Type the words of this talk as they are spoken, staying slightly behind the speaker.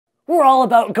We're all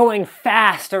about going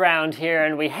fast around here,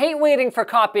 and we hate waiting for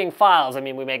copying files. I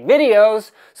mean, we make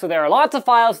videos, so there are lots of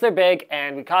files, they're big,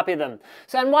 and we copy them.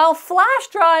 And while flash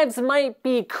drives might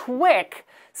be quick,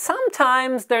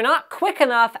 sometimes they're not quick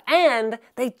enough, and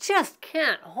they just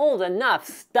can't hold enough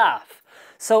stuff.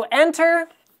 So enter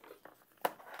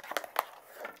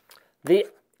the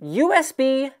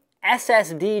USB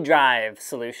SSD drive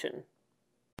solution.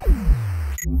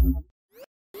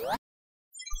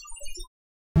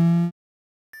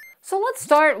 So let's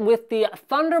start with the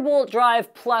Thunderbolt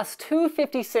drive plus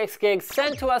 256 gigs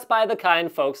sent to us by the kind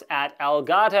folks at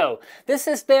Elgato. This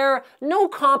is their no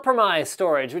compromise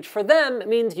storage, which for them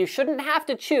means you shouldn't have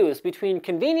to choose between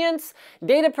convenience,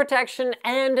 data protection,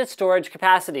 and storage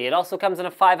capacity. It also comes in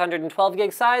a 512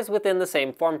 gig size within the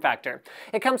same form factor.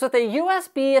 It comes with a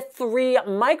USB 3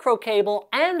 micro cable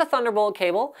and a Thunderbolt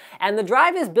cable, and the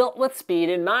drive is built with speed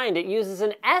in mind. It uses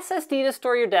an SSD to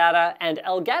store your data, and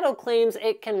Elgato claims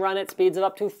it can run at speeds of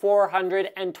up to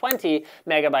 420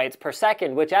 megabytes per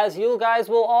second, which, as you guys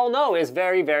will all know, is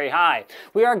very, very high.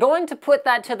 We are going to put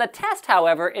that to the test,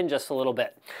 however, in just a little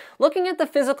bit. Looking at the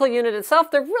physical unit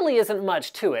itself, there really isn't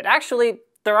much to it. Actually,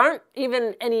 there aren't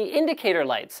even any indicator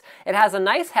lights. It has a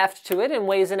nice heft to it and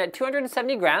weighs in at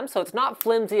 270 grams, so it's not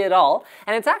flimsy at all.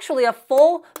 And it's actually a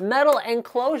full metal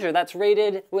enclosure that's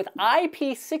rated with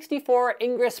IP64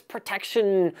 Ingress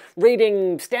protection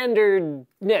rating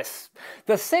standardness.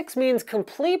 The 6 means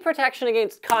complete protection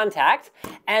against contact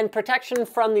and protection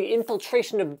from the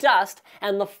infiltration of dust.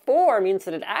 And the 4 means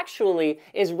that it actually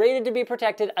is rated to be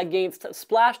protected against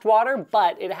splashed water,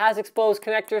 but it has exposed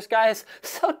connectors, guys,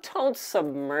 so don't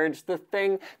submerge the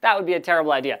thing. That would be a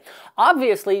terrible idea.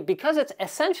 Obviously, because it's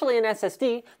essentially an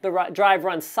SSD, the drive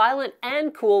runs silent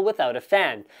and cool without a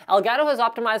fan. Elgato has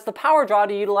optimized the power draw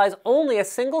to utilize only a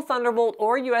single Thunderbolt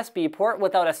or USB port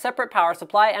without a separate power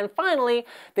supply, and finally,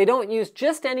 they don't use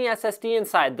just any SSD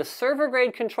inside. The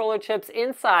server-grade controller chips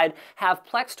inside have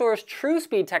Plextor's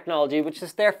TrueSpeed technology, which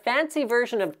is their fancy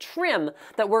version of trim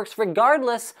that works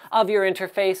regardless of your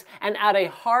interface and at a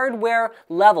hardware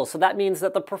level. So that means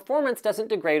that the performance doesn't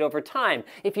degrade over time.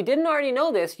 If you didn't already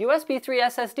know this, USB 3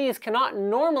 SSDs cannot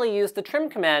normally use the trim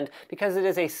command because it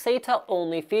is a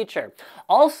SATA-only feature.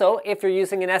 Also, if you're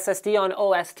using an SSD on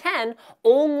OS X,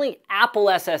 only Apple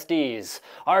SSDs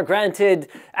are granted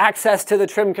access to the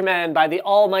trim command by the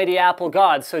almighty Apple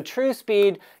gods, so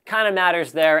TrueSpeed kind of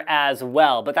matters there as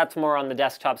well, but that's more on the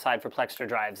desktop side for Plextor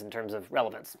drives in terms of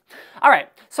relevance. All right,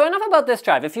 so enough about this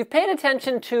drive. If you've paid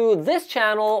attention to this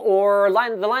channel or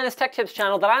the Linus Tech Tips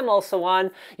channel that I'm also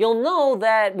on, you'll know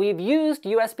that we've used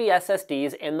USB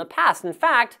SSDs in the past. In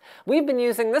fact, we've been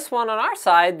using this one on our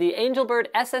side, the Angelbird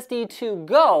SSD2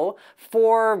 Go,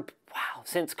 for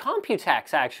since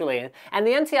Computex, actually. And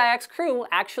the NCIX crew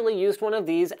actually used one of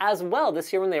these as well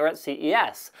this year when they were at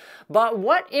CES. But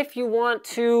what if you want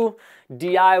to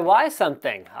DIY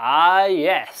something? Ah,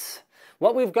 yes.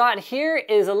 What we've got here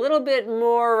is a little bit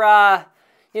more,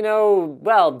 you know,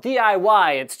 well,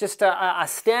 DIY. It's just a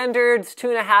standard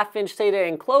 2.5-inch SATA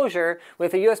enclosure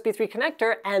with a USB 3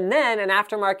 connector and then an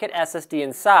aftermarket SSD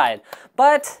inside.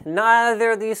 But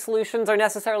neither of these solutions are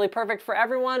necessarily perfect for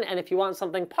everyone, and if you want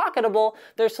something pocketable,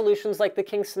 there's solutions like the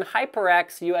Kingston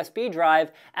HyperX USB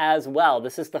drive as well.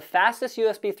 This is the fastest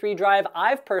USB 3 drive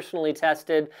I've personally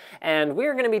tested, and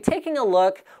we're going to be taking a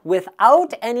look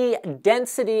without any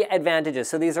density advantages.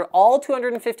 So these are all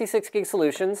 256 gig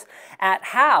solutions at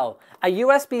how a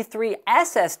USB 3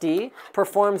 SSD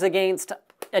performs against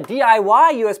a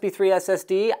DIY USB 3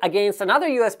 SSD against another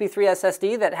USB 3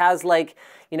 SSD that has, like,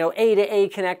 you know, A to A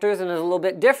connectors and is a little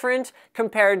bit different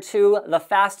compared to the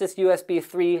fastest USB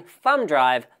 3 thumb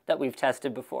drive that we've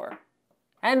tested before.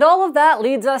 And all of that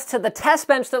leads us to the test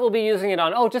bench that we'll be using it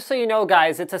on. Oh, just so you know,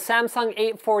 guys, it's a Samsung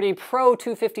 840 Pro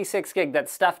 256 gig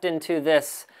that's stuffed into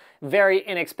this very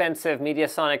inexpensive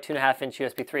Mediasonic 2.5-inch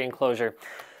USB 3 enclosure.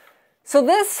 So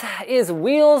this is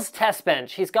Wheel's test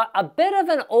bench. He's got a bit of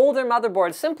an older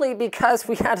motherboard simply because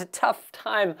we had a tough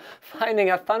time finding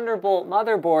a Thunderbolt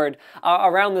motherboard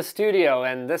around the studio,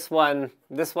 and this one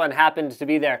happened to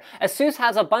be there. ASUS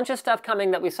has a bunch of stuff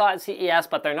coming that we saw at CES,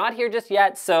 but they're not here just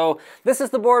yet, so this is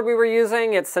the board we were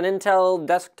using. It's an Intel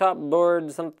desktop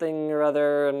board, something or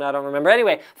other, and I don't remember.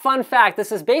 Anyway, fun fact,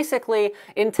 this is basically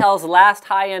Intel's last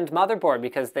high-end motherboard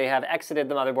because they have exited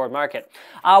the motherboard market.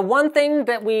 One thing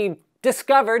that we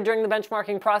discovered during the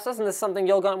benchmarking process, and this is something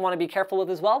you'll want to be careful with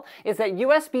as well, is that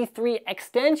USB 3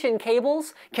 extension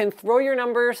cables can throw your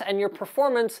numbers and your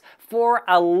performance for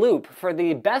a loop. For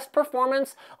the best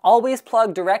performance, always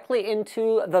plug directly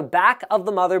into the back of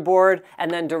the motherboard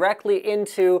and then directly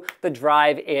into the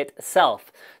drive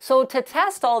itself. So to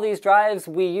test all these drives,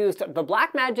 we used the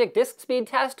Blackmagic Disk Speed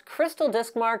Test, Crystal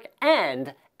Diskmark,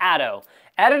 and Atto.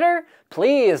 Editor,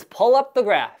 please pull up the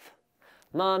graph.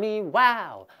 Mommy,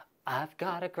 wow, I've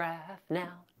got a graph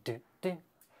now.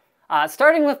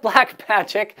 Starting with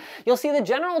Blackmagic, you'll see the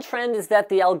general trend is that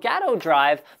the Elgato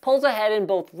drive pulls ahead in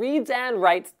both reads and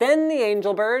writes, then the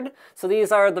Angelbird. So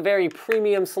these are the very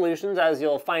premium solutions, as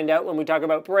you'll find out when we talk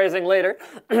about pricing later.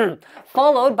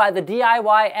 Followed by the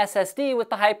DIY SSD with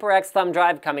the HyperX thumb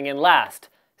drive coming in last.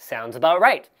 Sounds about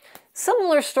right.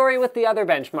 Similar story with the other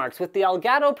benchmarks, with the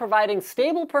Elgato providing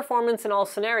stable performance in all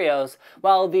scenarios,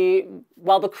 while the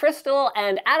Crystal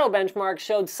and Atto benchmarks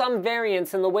showed some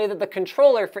variance in the way that the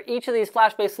controller for each of these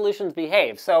flash-based solutions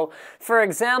behave. So, for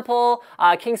example,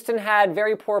 Kingston had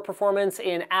very poor performance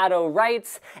in Atto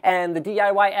writes, and the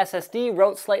DIY SSD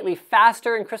wrote slightly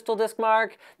faster in Crystal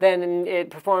Diskmark than it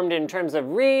performed in terms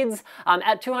of reads.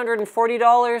 At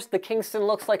 $240, the Kingston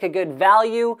looks like a good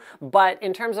value, but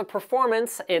in terms of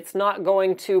performance, it's not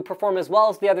going to perform as well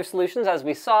as the other solutions, as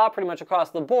we saw pretty much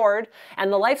across the board,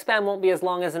 and the lifespan won't be as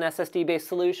long as an SSD-based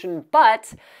solution.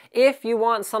 But if you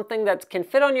want something that can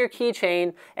fit on your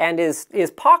keychain and is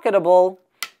pocketable,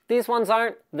 these ones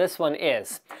aren't, this one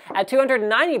is. At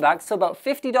 $290, so about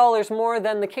 $50 more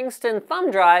than the Kingston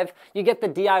thumb drive, you get the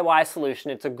DIY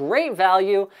solution. It's a great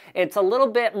value. It's a little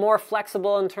bit more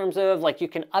flexible in terms of, like, you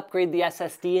can upgrade the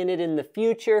SSD in it in the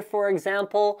future, for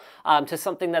example, to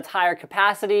something that's higher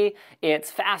capacity.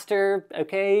 It's faster,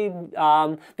 okay?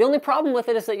 The only problem with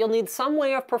it is that you'll need some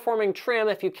way of performing trim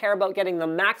if you care about getting the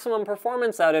maximum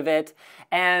performance out of it.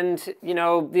 And, you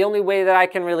know, the only way that I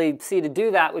can really see to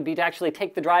do that would be to actually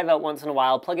take the drive out once in a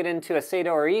while, plug it into a SATA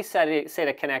or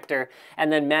eSATA connector,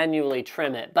 and then manually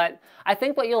trim it. But I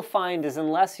think what you'll find is,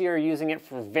 unless you're using it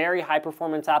for very high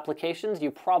performance applications, you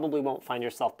probably won't find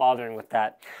yourself bothering with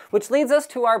that. Which leads us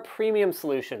to our premium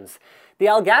solutions. The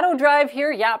Elgato drive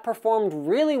here, yeah, performed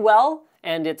really well,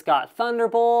 and it's got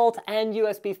Thunderbolt and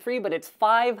USB 3, but it's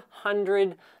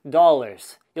 $500.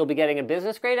 You'll be getting a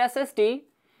business grade SSD,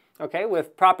 okay,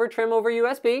 with proper trim over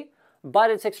USB, but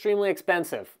it's extremely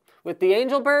expensive. With the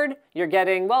Angelbird, you're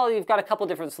getting, well, you've got a couple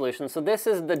different solutions. So this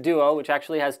is the Duo, which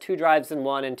actually has 2 drives in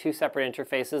one and 2 separate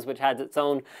interfaces, which has its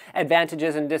own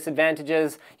advantages and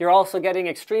disadvantages. You're also getting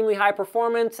extremely high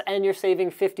performance, and you're saving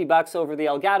 $50 over the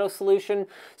Elgato solution.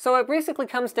 So it basically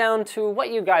comes down to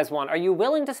what you guys want. Are you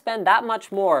willing to spend that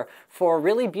much more for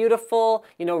really beautiful,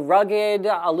 you know, rugged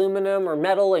aluminum or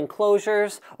metal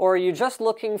enclosures, or are you just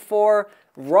looking for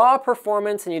raw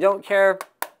performance and you don't care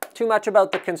too much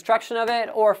about the construction of it?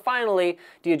 Or finally,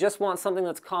 do you just want something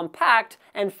that's compact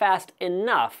and fast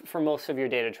enough for most of your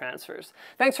data transfers?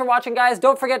 Thanks for watching, guys.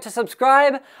 Don't forget to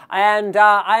subscribe, and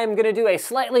I am going to do a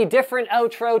slightly different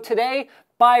outro today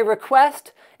by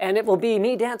request, and it will be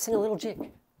me dancing a little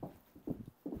jig.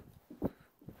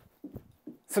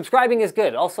 Subscribing is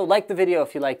good. Also, like the video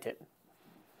if you liked it.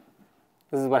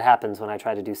 This is what happens when I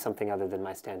try to do something other than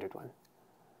my standard one.